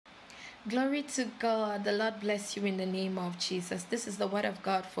Glory to God. The Lord bless you in the name of Jesus. This is the word of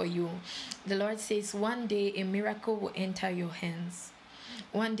God for you. The Lord says, one day a miracle will enter your hands.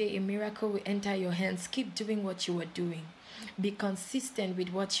 One day a miracle will enter your hands. Keep doing what you are doing. Be consistent with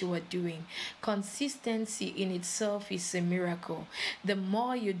what you are doing. Consistency in itself is a miracle. The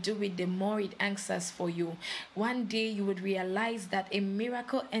more you do it, the more it answers for you. One day you would realize that a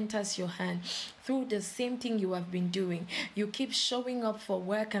miracle enters your hand through the same thing you have been doing. You keep showing up for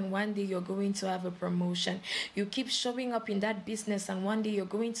work, and one day you're going to have a promotion. You keep showing up in that business, and one day you're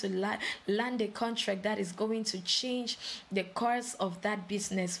going to land a contract that is going to change the course of that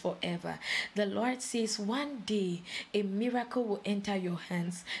business forever. The Lord says one day a miracle will enter your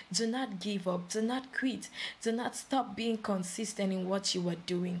hands. Do not give up. Do not quit. Do not stop being consistent in what you are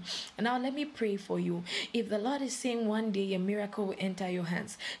doing. And now let me pray for you. If the Lord is saying one day a miracle will enter your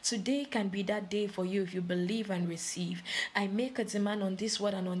hands, today can be that day for you if you believe and receive. I make a demand on this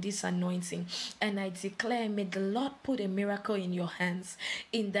word and on this anointing, and I declare, may the Lord put a miracle in your hands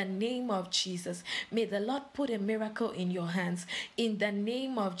in the name of Jesus. May the Lord put a miracle in your hands in the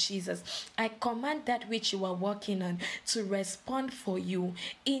name of Jesus. I command that which you are working on to respond for you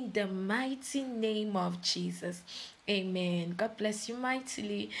in the mighty name of Jesus. Amen. God bless you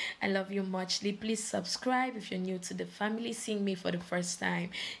mightily. I love you muchly. Please subscribe if you're new to the family, seeing me for the first time.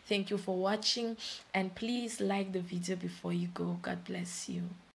 Thank you for watching, and please like the video before you go. God bless you.